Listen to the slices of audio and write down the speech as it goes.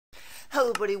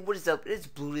Hello buddy, what is up? It's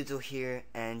Blue Little here,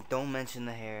 and don't mention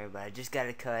the hair, but I just got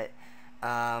a cut.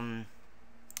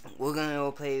 We're gonna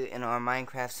go play in our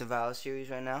Minecraft Survival series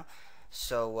right now.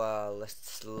 So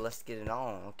let's get it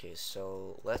on. Okay,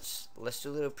 so let's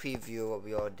do a little preview of what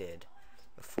we all did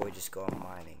before we just go on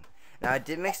mining. Now I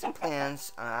did make some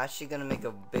plans. I'm actually gonna make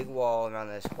a big wall around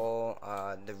this whole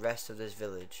the rest of this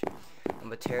village. I'm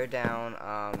gonna tear down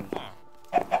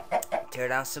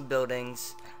some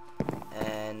buildings.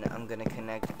 And I'm gonna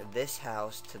connect this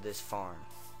house to this farm.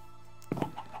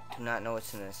 Do not know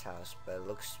what's in this house, but it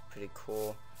looks pretty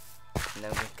cool. And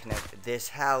then we connect this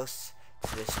house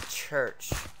to this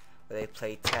church where they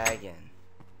play tag in.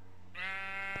 I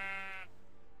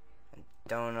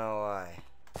don't know why.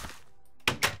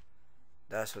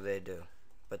 That's what they do.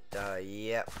 But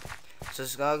yep. So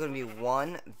it's all gonna be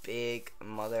one big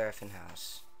mother effing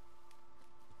house.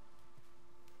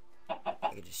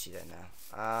 I can just see that now.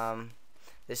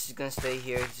 This is gonna stay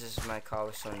here. This is my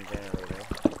cobblestone generator.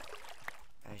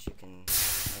 As you can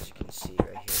see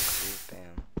right here. See,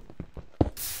 bam,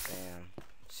 bam.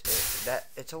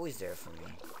 It's always there for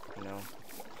me. You know,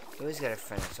 you always got a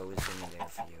friend that's always gonna be there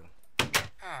for you.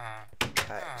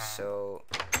 Alright, so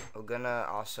we're gonna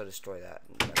also destroy that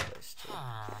place too.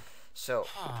 So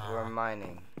we're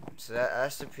mining. So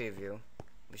that's the preview.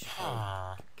 We should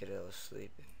probably get a little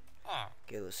sleep.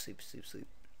 Get a little sleep.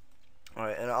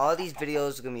 Alright, and all these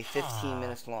videos are going to be 15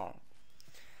 minutes long.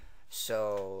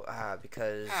 So,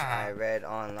 because I read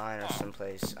online or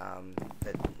someplace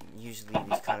that usually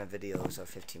these kind of videos are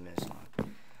 15 minutes long.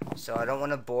 So I don't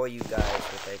want to bore you guys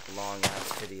with like long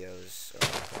ass videos.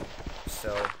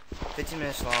 So 15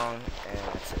 minutes long and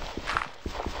that's it.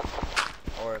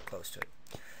 Or close to it.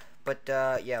 But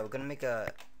yeah, we're going to make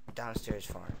a downstairs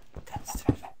farm. We're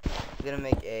going to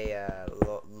make a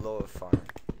lower farm.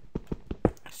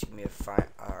 Excuse me,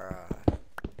 our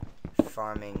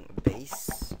farming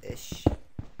base-ish.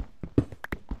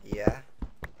 Yeah.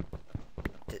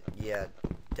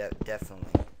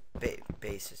 Definitely.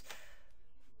 Bases.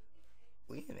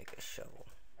 We need to make a shovel.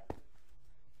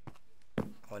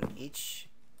 On each.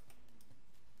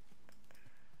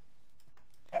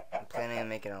 I'm planning on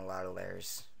making a lot of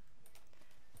layers.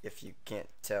 If you can't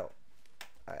tell.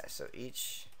 Alright, so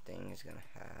each thing is going to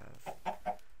have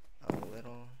a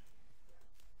little.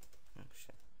 Oh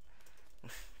shit.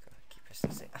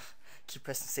 Keep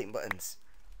pressing the same buttons.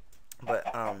 But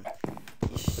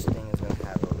each thing is gonna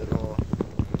have a little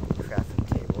crafting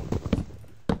table.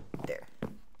 There.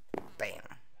 Bam.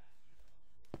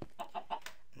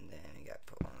 And then you gotta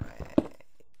put one right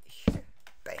here.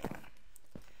 Bam.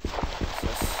 So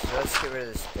let's get rid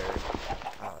of this dirt.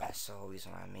 Oh, that's the whole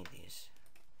reason why I made these.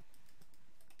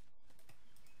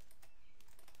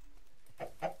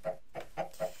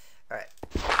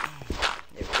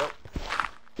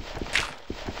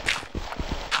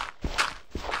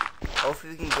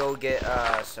 Hopefully we can go get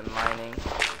some mining.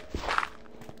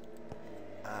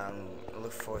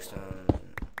 Look for some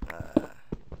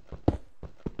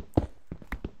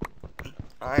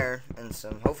iron and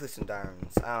hopefully some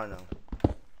diamonds. I don't know.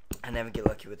 I never get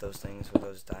lucky with those things, with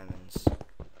those diamonds.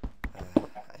 I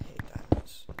hate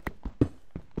diamonds.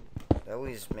 They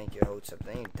always make your hopes up.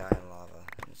 Then you die in lava.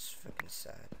 It's freaking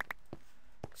sad.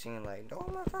 Seeing like, no,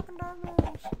 my fucking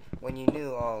diamonds. When you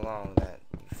knew all along that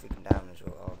your freaking diamonds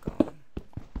were all gone.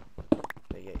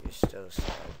 But yet you're still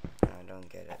sad. I don't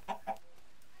get it.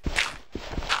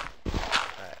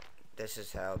 Alright, this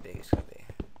is how big it's gonna be.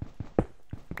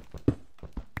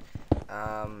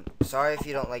 Sorry if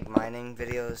you don't like mining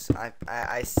videos. I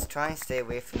try and stay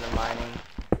away from the mining.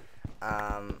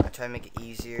 I try to make it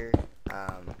easier.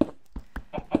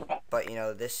 But you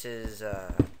know, this is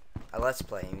a let's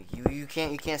play. You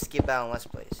can't skip out on let's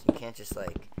plays. You can't just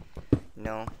like, you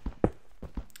know.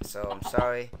 So I'm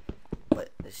sorry,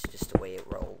 but this is just the way it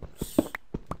rolls.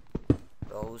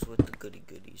 Rolls with the goody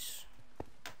goodies.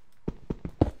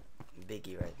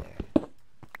 Biggie right there.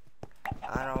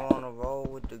 I don't wanna roll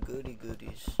with the goody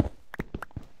goodies.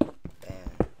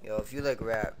 Damn. Yo, if you like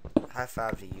rap, high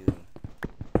five to you.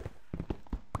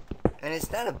 And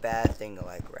it's not a bad thing to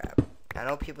like rap. I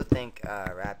know people think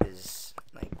rap is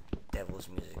like devil's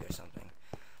music or something,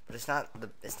 but it's not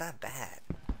bad.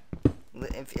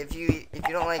 If you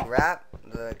don't like rap,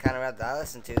 the kind of rap that I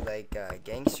listen to, like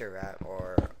gangster rap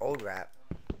or old rap,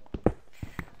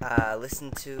 listen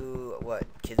to what,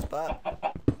 Kidz Bop.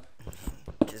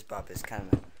 Kidz Bop is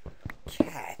kind of a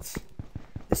cat.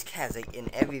 This cat's like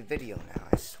in every video now,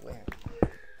 I swear.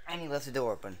 And he left the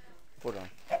door open. Hold on.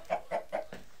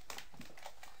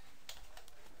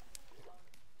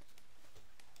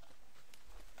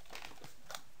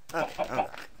 Okay, I'm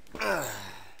back.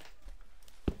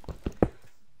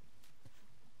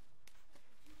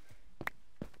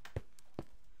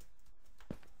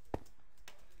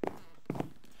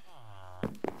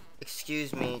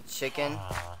 Excuse me, chicken.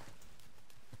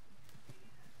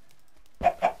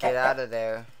 Get out of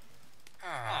there.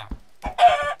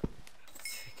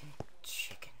 Freaking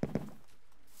chicken.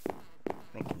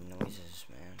 Making noises,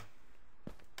 man.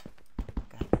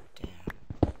 God damn.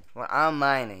 Well, I'm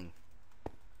mining.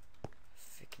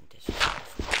 Freaking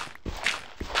disrespectful.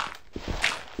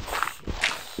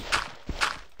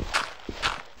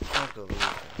 I can't believe it.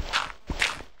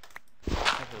 I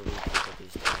can't believe people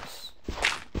these days.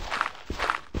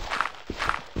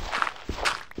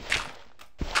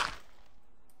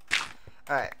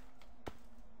 Alright.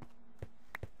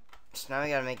 So now we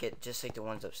gotta make it just like the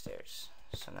ones upstairs.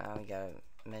 So now we gotta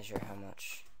measure how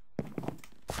much.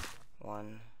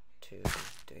 1, 2,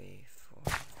 3,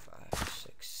 4, 5,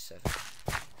 6, 7.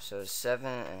 So 7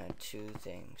 and 2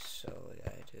 things. So we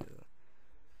gotta do.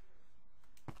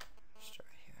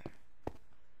 Start here.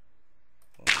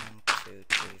 1, 2,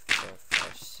 3, 4,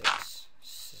 5, 6,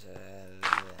 7.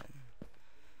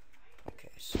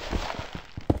 Okay, so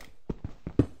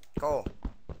coal.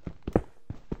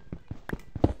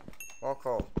 More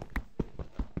coal.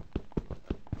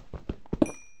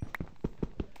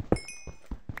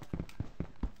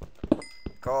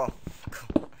 Coal.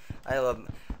 I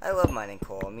love mining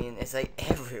coal. I mean, it's like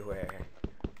everywhere.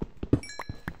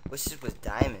 Wish it was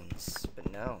diamonds,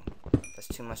 but no. That's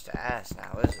too much to ask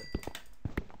now, is it?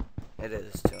 It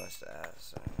is too much to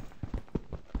ask.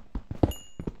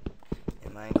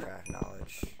 In Minecraft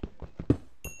knowledge,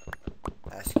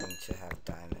 asking to have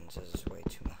diamonds is way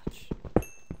too much.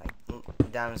 Like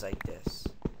diamonds like this.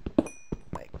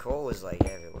 Like coal is like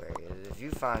everywhere. If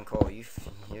you find coal,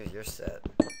 you're set.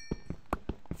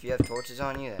 If you have torches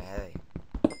on you, then hey.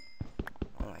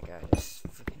 Oh my god, this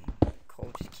freaking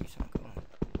coal just keeps on going.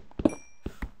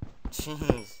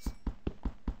 Jeez.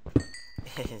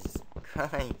 Jesus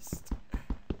Christ.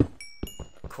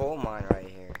 Coal mine right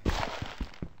here.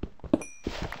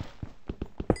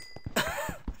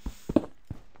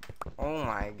 Oh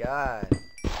my god.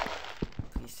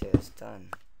 Please say it's done.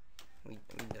 We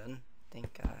done?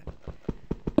 Thank god.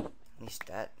 At least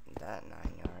that 9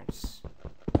 yards.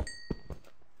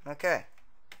 Okay.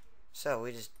 So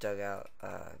we just dug out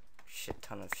a shit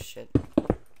ton of shit.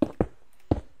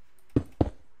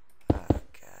 Oh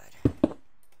god.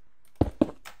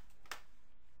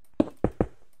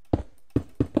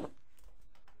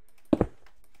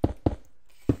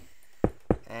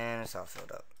 And it's all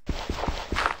filled up.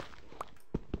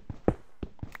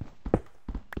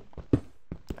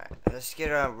 Alright, let's get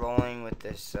rolling with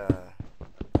this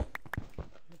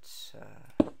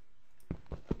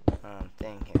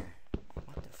thing here.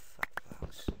 What the fuck,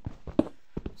 blocks?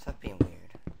 Stop being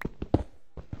weird.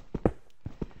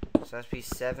 So that's be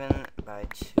 7 by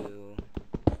 2,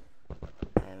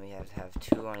 and we have to have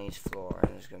 2 on each floor,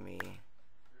 and there's gonna be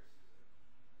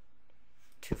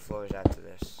 2 floors after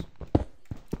this.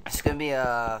 It's gonna be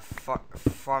a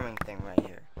farming thing right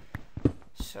here.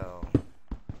 So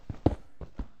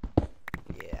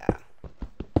yeah,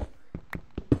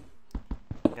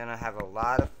 we're gonna have a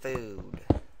lot of food.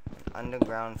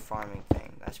 Underground farming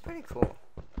thing. That's pretty cool.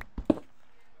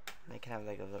 They can have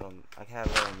like a little. I can have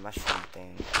a little mushroom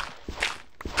thing.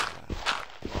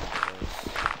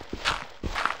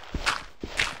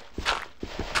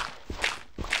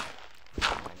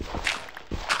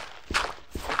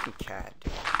 Fucking cat,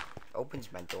 dude.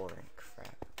 Opens my door and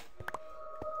crap.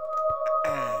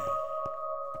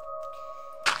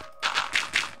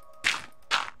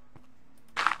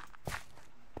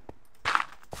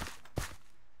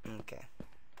 Okay.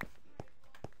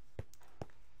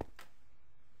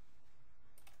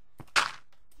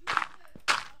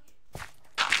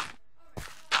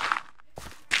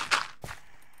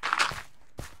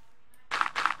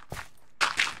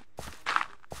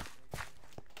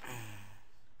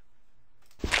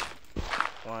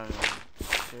 One,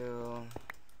 two.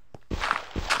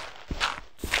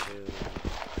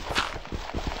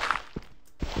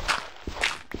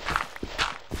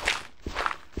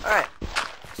 Alright.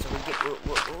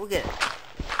 We'll get it.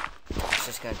 It's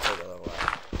just gonna take a little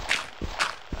while.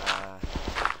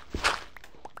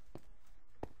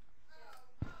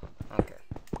 Okay.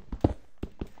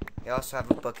 We also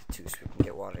have a bucket too, so we can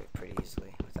get water pretty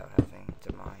easily without having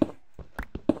to mine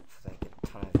for like a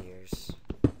ton of years.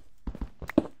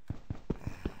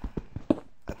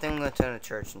 I think I'm gonna turn the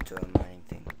church into a mining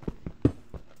thing.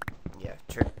 Yeah,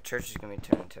 church is gonna be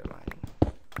turned into a mining.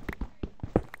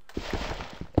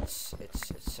 It's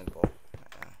simple.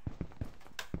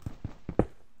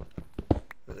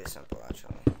 Really simple,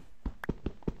 actually.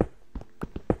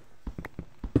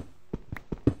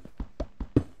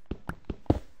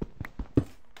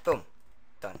 Boom,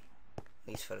 done. At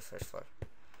least for the first floor.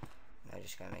 I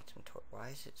just gotta make some torch. Why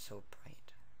is it so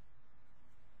bright?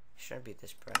 It shouldn't be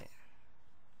this bright.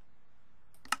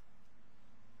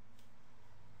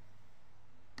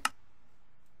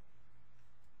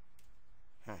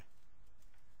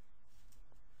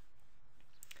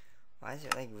 Why is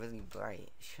it like really bright?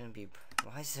 It shouldn't be.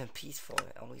 Why is it peaceful?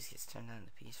 It always gets turned on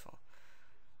to peaceful.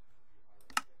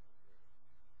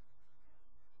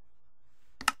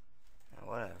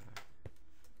 Whatever.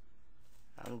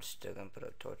 I'm just still gonna put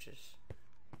up torches.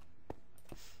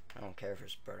 I don't care if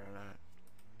it's bright or not.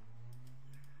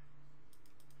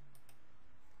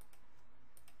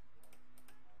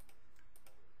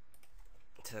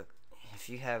 So, if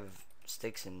you have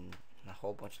sticks and a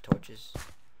whole bunch of torches,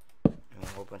 and a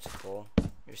whole bunch of coal,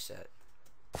 you're set.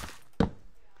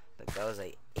 Look, that was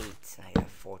like 8, and I got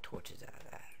 4 torches out of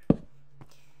that.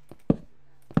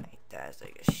 Like, that's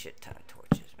like a shit ton of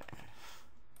torches,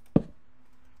 man.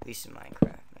 At least in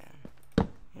Minecraft, man.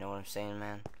 You know what I'm saying,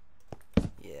 man?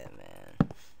 Yeah, man.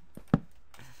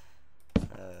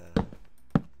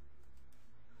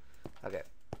 Okay.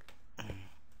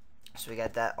 So we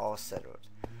got that all settled.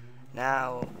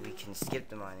 Now we can skip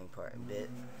the mining part a bit.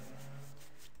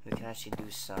 We can actually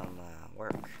do some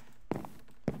work.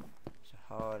 Some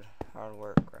hard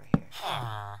work right here.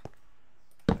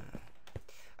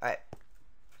 Alright.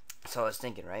 So I was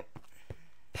thinking, right?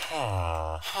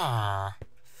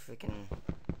 Freaking.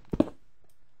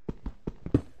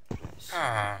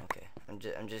 Okay.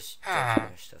 I'm just checking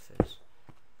where stuff is.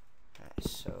 Alright,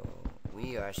 so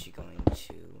we are actually going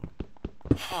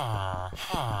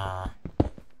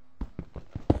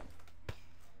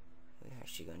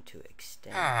to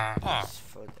extend this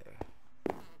further.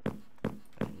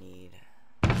 I need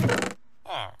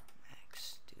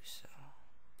Max do so.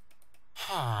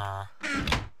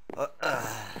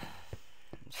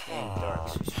 It's getting dark,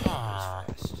 so we should go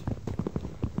fast.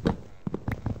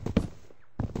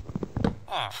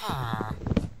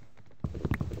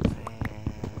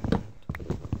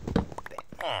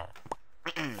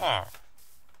 And bam.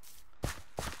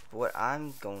 What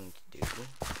I'm going to do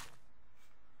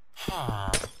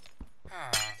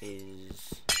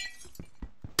is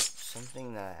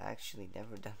something that I actually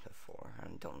never done before. I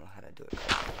don't know how to do it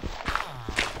correctly.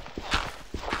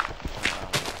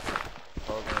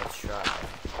 We're gonna try.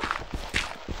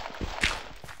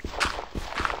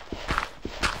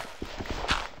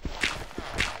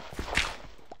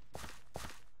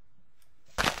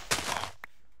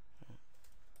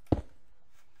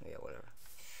 Yeah, whatever.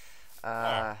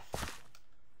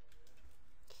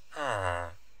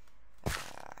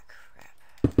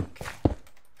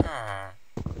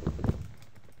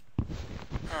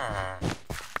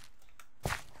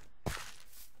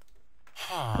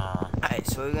 Alright,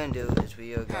 so what we're gonna do is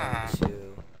we are going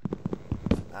to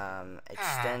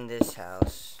extend this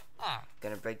house.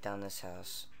 Gonna break down this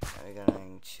house, and we're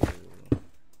going to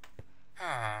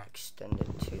extend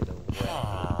it to the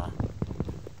well.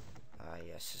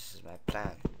 Yes, this is my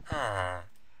plan.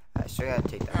 Alright, so we're gonna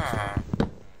take that.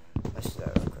 Let's do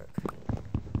that real quick.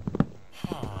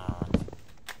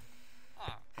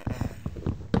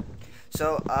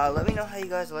 So, let me know how you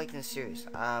guys are liking this series.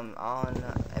 I'm on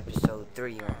episode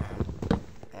 3 right now,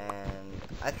 and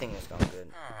I think it's going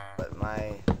good. But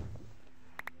I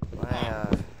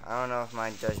don't know if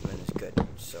my judgment is good.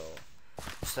 So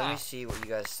let me see what you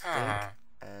guys think,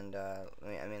 and let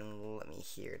me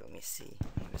hear. Let me see.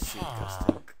 Let me see what you guys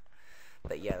think.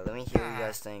 But yeah, let me hear what you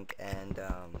guys think, and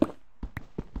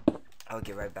I'll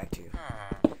get right back to you.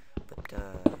 But I'm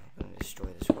gonna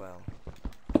destroy this well.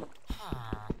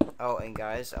 Oh, and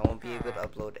guys, I won't be able to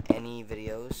upload any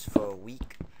videos for a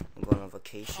week. I'm going on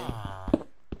vacation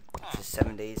for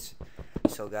 7 days.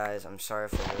 So guys, I'm sorry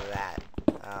for that.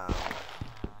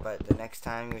 But the next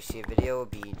time you see a video will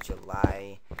be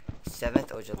July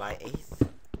 7th or July 8th.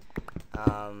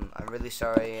 I'm really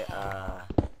sorry,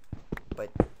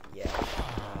 but yeah,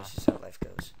 it's just how life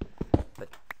goes. But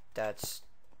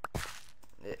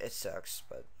it sucks,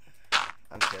 but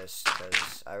I'm pissed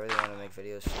because I really want to make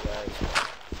videos for you guys.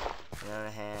 But on the other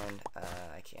hand,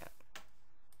 I can't.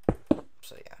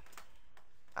 So yeah,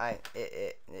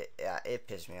 it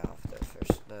pissed me off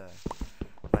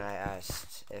when I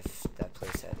asked if that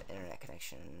place had internet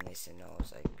connection, and they said no. I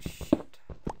was like, shit.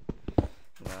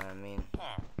 You know what I mean?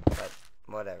 But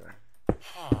whatever.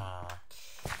 I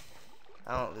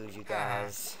don't lose you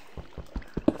guys.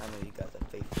 I know you guys are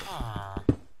faithful.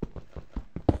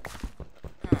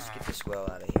 Let's get this well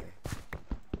out of here.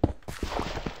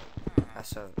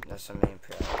 That's our main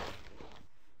priority.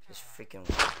 This freaking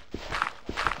well.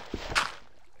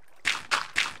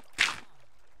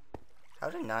 How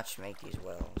did Notch make these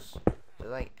wells? They're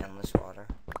like endless water.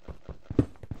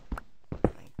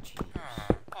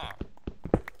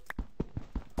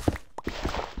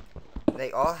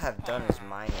 they all have done is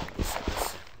mining this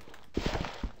episode.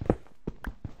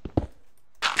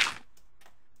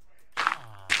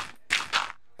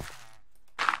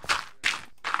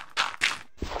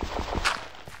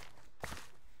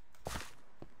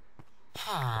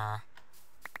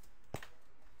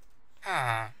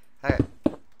 Okay,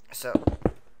 so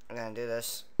we're gonna do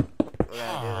this. We're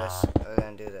gonna do this. We're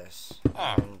gonna do this. We're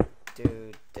gonna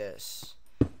do this.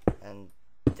 And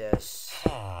this.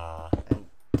 And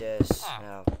this.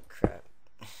 Oh crap.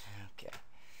 Okay.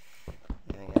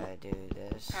 Then we gotta do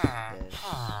this.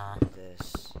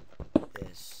 This.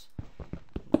 This.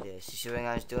 You see what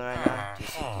I'm doing right now? Do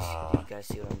you guys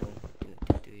see what I'm doing?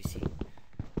 Do you see?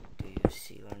 Do you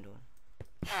see what I'm doing?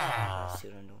 Do you guys see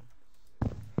what I'm doing?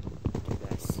 Do you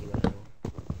guys see what I'm doing?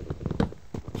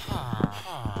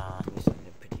 Do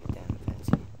something pretty damn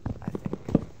fancy, I think.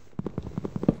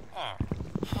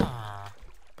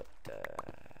 But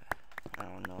I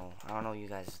don't know. I don't know what you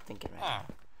guys are thinking right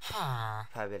now.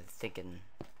 Probably thinking,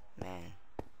 man,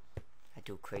 I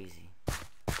do crazy.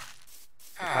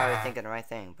 You're probably thinking the right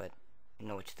thing, but you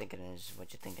know what you're thinking is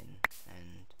what you're thinking,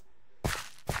 and I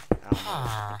don't know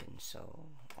what you're thinking, so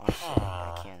honestly,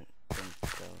 I can't think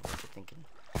what you're thinking.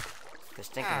 Because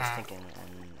thinking is thinking,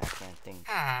 and I can't think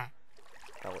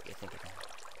about what you're thinking.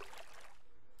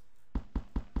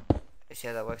 You see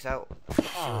how that works out?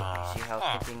 See how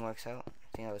thinking works out?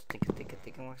 See how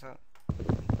thinking works out?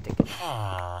 Thinking.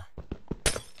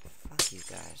 Fuck you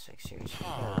guys, like seriously, you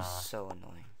guys are so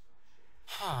annoying.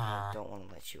 I don't want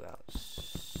to let you out.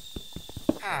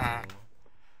 So,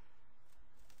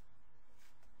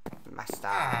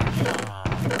 master.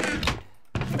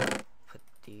 Put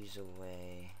these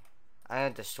away. I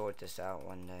had to sort this out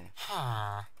one day.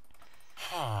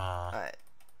 Alright.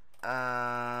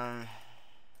 I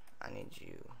need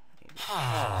you.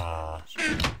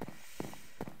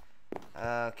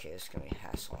 Okay, it's gonna be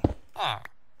hassle.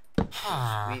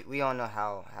 We all know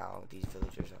how these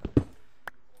villagers are.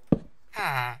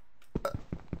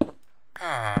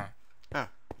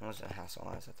 It wasn't a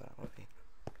hassle as I thought it would be.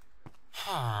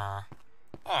 Alright,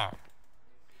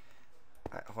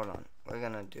 hold on. We're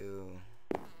gonna do...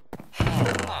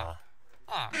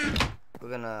 We're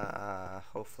gonna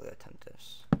hopefully attempt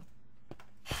this.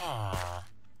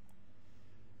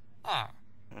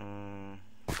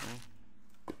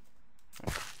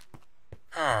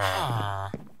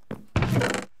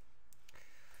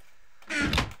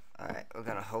 Alright, we're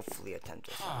gonna hopefully attempt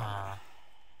this. I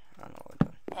don't know what we're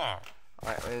doing.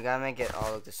 Alright, we gotta make it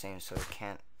all look the same so it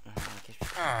can't. I guess we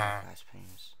can glass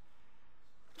panes.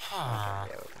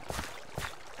 Okay,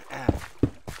 yeah,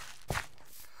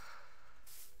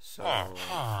 so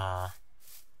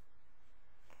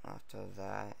after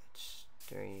that, it's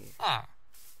 3,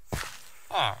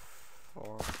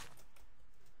 4.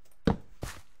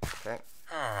 Okay.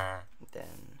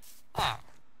 Then.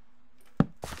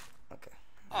 Okay.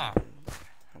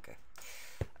 Okay.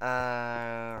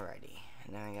 Alrighty.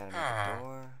 And then we gotta make a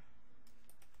door.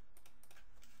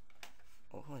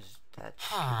 What was that?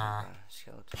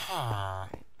 Skeleton.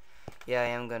 Right. Yeah, I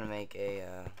am gonna make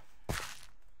a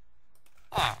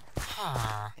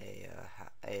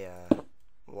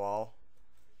wall,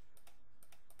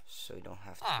 so you don't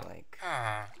have to like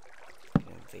get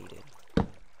invaded. What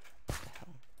the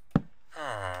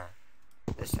hell?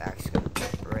 This axe is gonna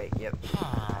break. Yep,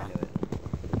 I knew it.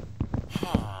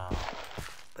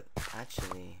 But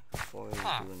actually, before we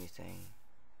do anything,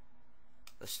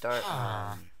 let's start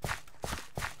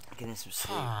getting some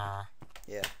sleep.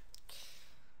 Yeah,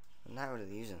 I'm not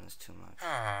really using this too much.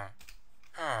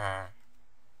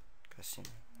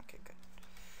 Okay, good.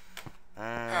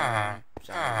 Zombies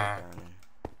are burning.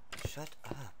 Shut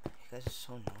up. You guys are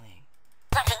so annoying.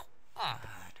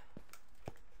 God.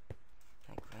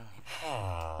 Like, really?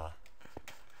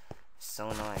 So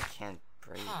annoying I can't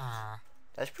breathe.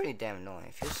 That's pretty damn annoying.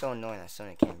 If you're so annoying that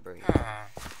someone can't breathe,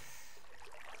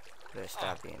 better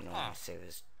stop being annoying and save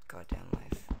his goddamn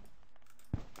life.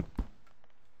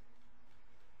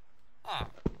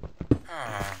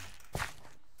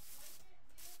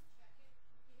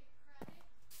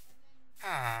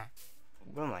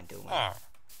 What am I doing? I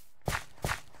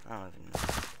don't even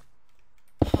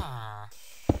know.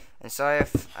 And sorry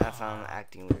if I'm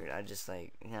acting weird. I just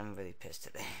like, I'm really pissed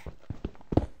today.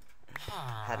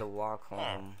 Had to walk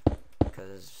home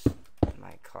because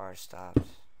my car stopped.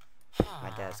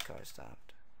 My dad's car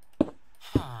stopped.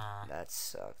 That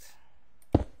sucked.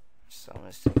 So I'm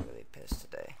just like really pissed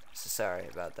today. So sorry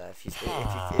about that. If you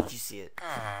see it,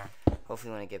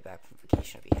 hopefully when I get back from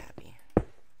vacation, I'll be happy.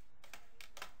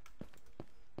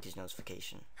 Just knows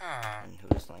vacation, and who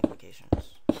doesn't like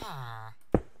vacations?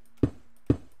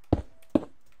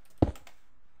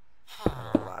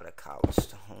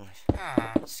 redstone.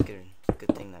 It's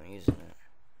good thing that I'm using it.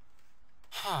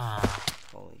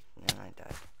 Holy, no, I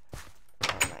died.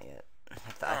 Oh, not yet. I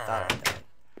thought I died.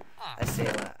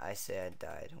 I say I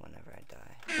died whenever I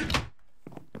die.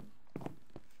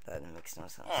 That makes no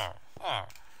sense.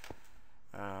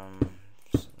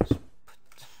 So let's put,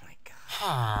 oh my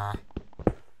god.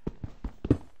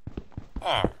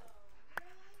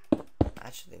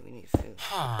 Actually, we need food.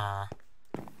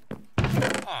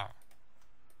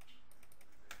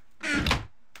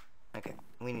 Okay,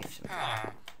 we need some food.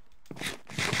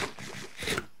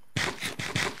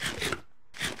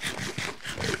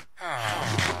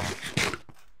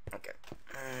 Okay.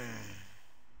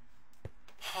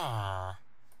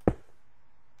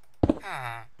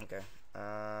 Okay.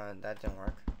 That didn't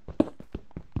work.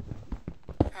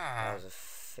 That was a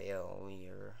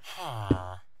failure.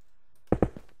 Oh,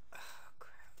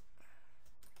 crap.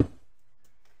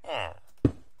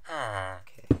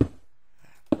 Okay.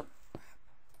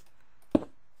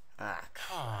 Ah,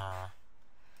 crap.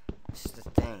 This is the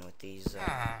thing with these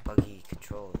buggy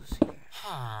controls here.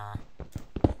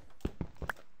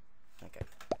 Okay.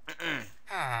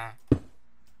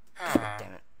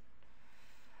 Damn it.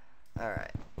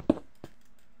 Alright.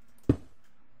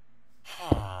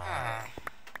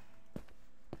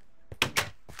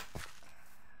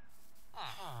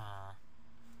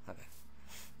 Okay.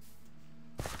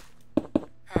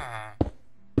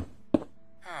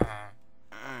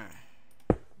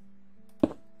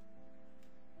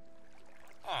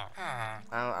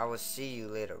 I will see you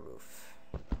later, Roof.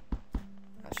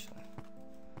 Actually.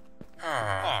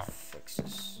 Fix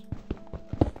this.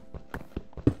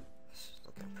 This is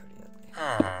looking pretty ugly.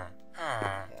 Yeah,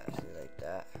 I see like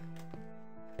that.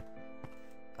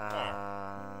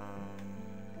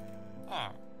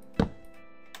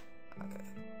 Okay.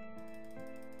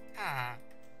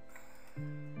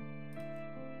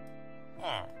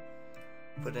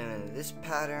 Put it in this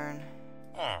pattern.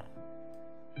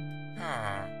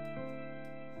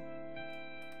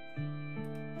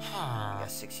 We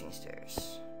got 16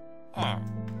 stairs. Then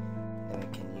we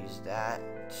can use that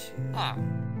to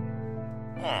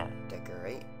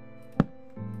decorate.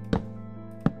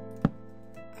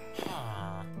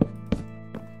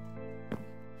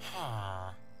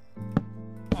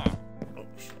 Oh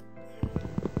shit.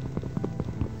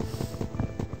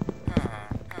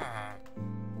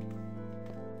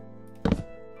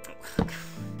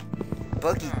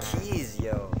 Buggy keys,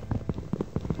 yo.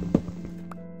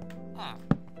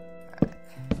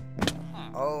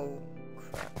 Oh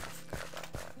crap, I forgot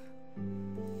about that.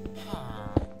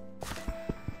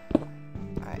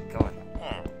 Alright, go on.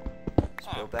 Let's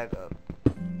go back up.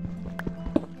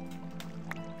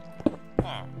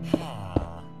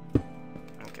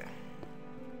 Okay.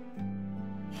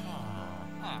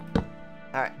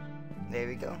 Alright, there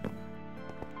we go.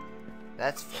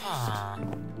 That's fixed.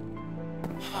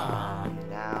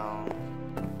 Now.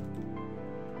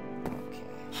 Okay.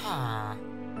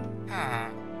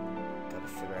 Gotta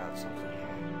figure out something here.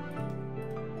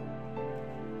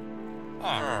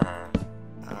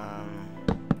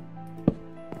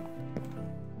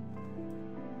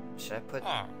 Should I put?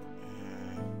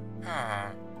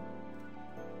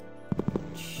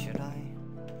 Should I?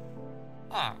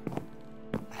 I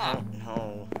don't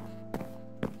know.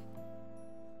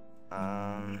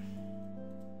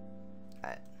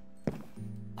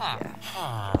 Yeah.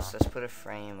 So let's put a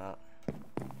frame up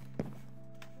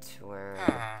to where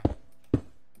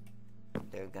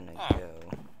they're gonna go.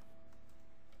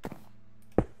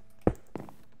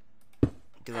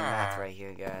 Doing math right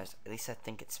here, guys. At least I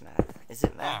think it's math. Is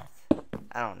it math?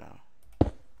 I don't know.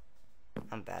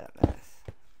 I'm bad at math,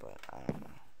 but I don't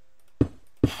know.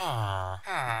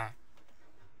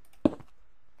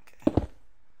 Okay.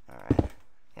 Alright.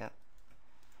 Yep.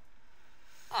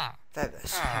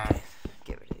 Fabulous. Okay.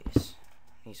 Get rid of these.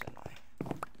 These are annoying.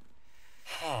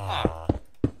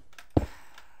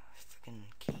 Freaking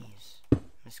keys.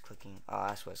 Misclicking. Oh,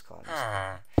 that's what it's called.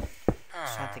 I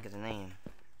was trying to think of the name.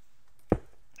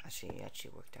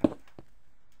 Actually worked out.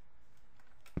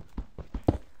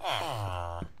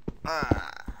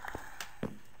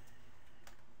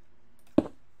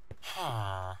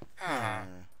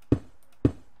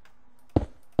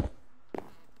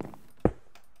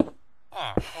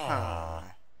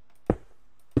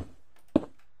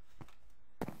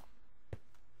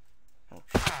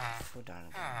 Slow down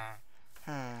again.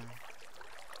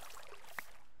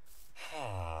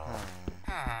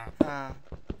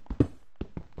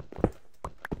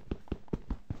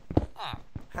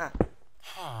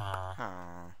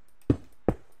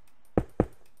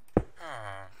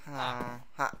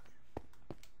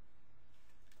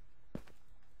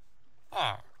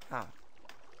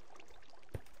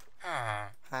 Ha.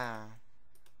 Ha.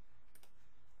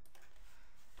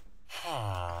 Ha.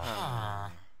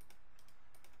 Ha.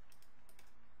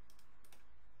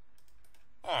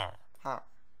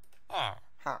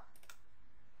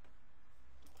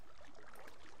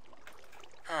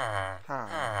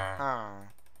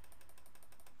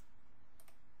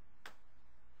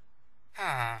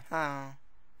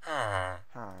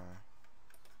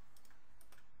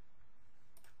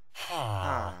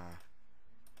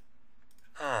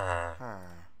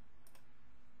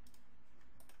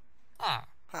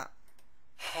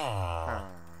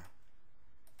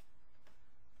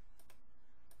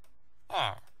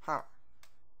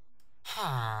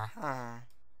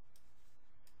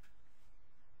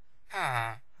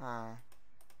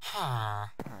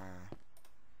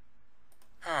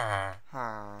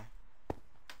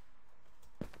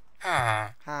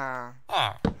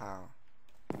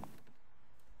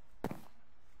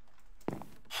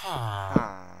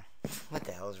 Ha. What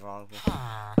the hell is wrong with me?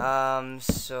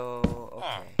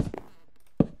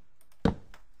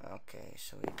 Okay,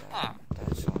 so we got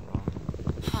that's all wrong.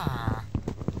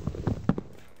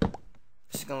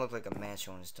 This is gonna look like a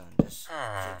mansion when it's done.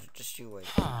 Just you wait.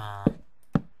 It's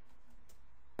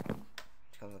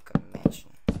gonna look like a mansion.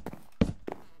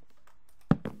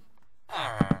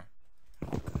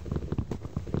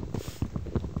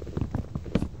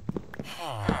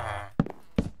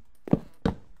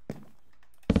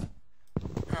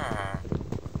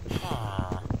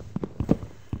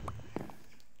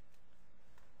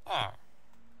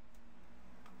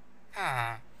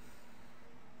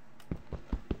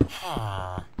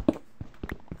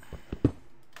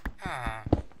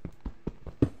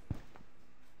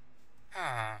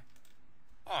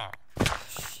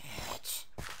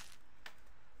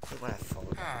 When I fall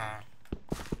down,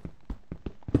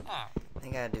 I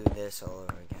gotta do this all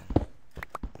over again.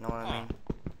 Know what I mean?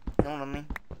 Know what I mean?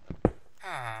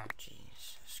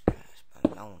 Jesus Christ,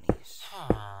 baloney's.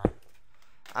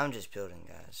 I'm just building,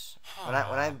 guys. When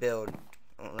I build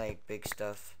like big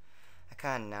stuff, I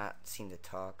kind of not seem to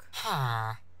talk.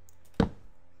 But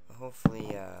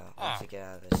hopefully, once I get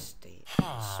out of this state,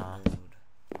 it's smooth.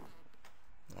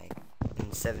 Like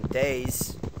in 7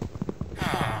 days.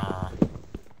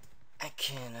 I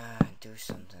can do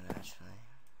something actually,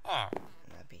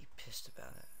 and I'd be pissed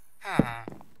about it.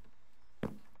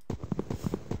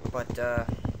 But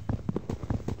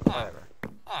whatever.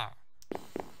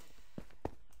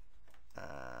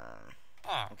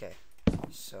 Okay.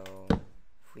 So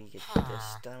if we get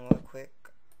this done real quick.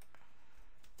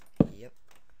 Yep.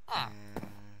 And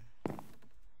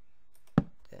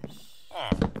this.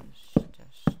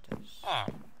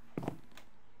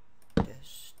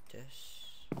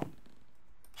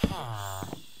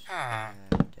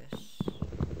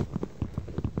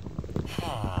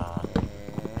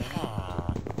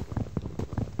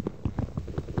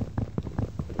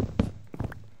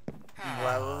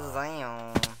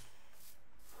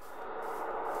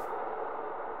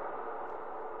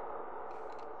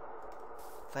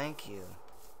 Thank you.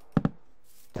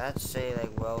 That's a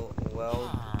like well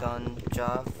done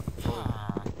job for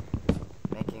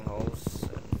making holes.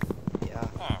 And, yeah.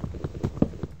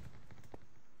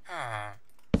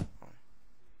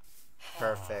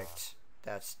 Perfect.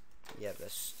 That's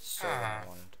so what I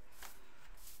wanted.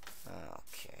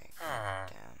 Okay.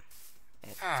 Damn.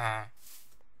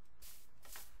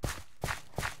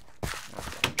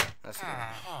 Okay. Let's go.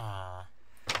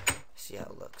 See how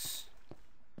it looks.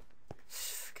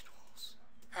 Freaking holes.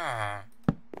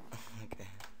 Okay.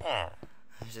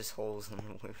 There's just holes in the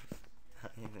roof. I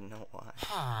don't even know why.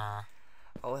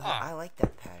 Oh, I like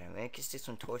that pattern. Maybe I could stick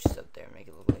some torches up there and make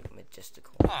it look like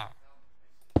majestical.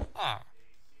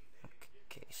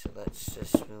 Okay, so let's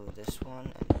just move this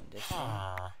one and this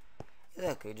one. Hey,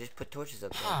 look, we just put torches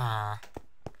up there.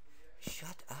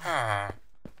 Shut up.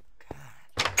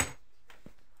 God.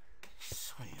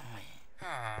 So annoying.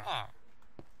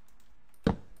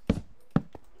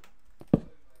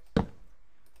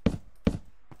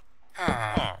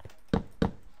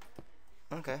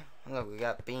 Okay, look, we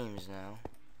got beams now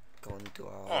going through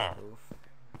our roof.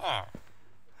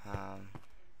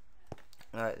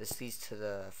 Alright, this leads to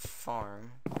the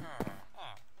farm.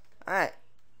 Alright,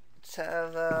 let's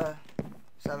have a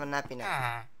nappy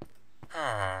nap.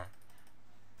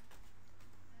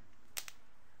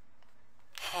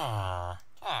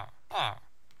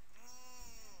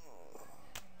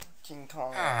 King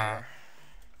Kong over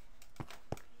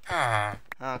here.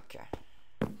 Okay.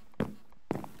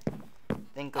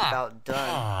 Think about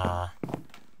done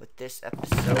with this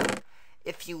episode.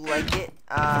 If you like it,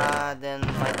 then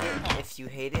like it. If you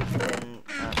hate it, then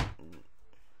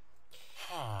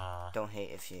don't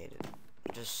hate if you hate it.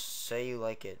 just say you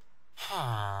like it.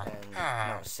 And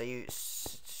no, say you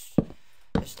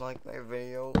just like my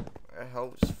video. It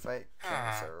helps fight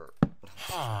cancer.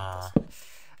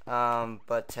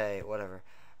 But hey, whatever.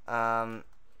 Yeah,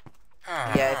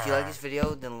 if you like this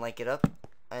video, then like it up.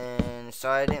 And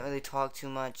sorry I didn't really talk too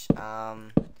much.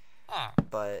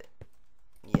 But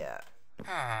yeah.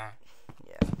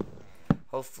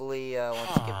 Hopefully,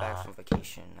 once I get back from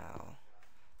vacation,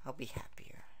 I'll be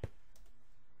happier.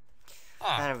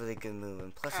 Not a really good mood,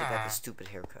 and plus I got this stupid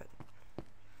haircut.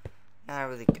 Not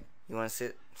really good. You wanna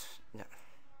sit? No.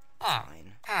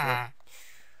 Fine.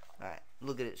 Alright,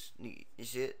 look at this. You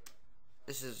see it?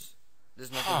 There's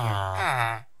nothing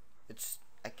here.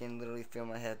 I can literally feel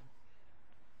my head.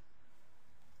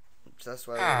 So that's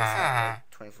why I wear this hat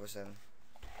like 24/7.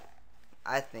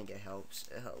 I think it helps.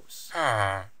 It helps.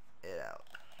 It out.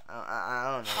 I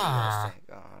don't know what you guys think.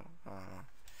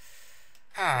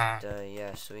 But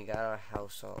yeah, so we got our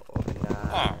house all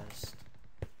organized.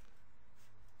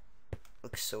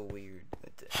 Looks so weird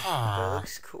with it, but it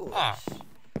looks cool. I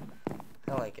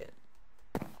like it.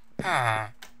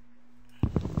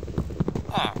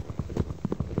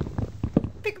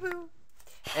 Peekaboo.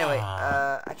 Anyway,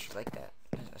 I actually like that.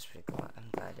 That's pretty cool. I'm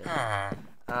glad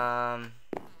I did.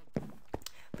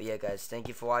 But yeah, guys, thank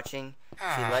you for watching.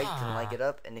 If you liked, then like it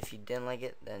up, and if you didn't like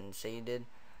it, then say you did.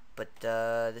 But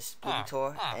this is Spooky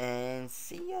Tour, and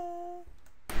see ya.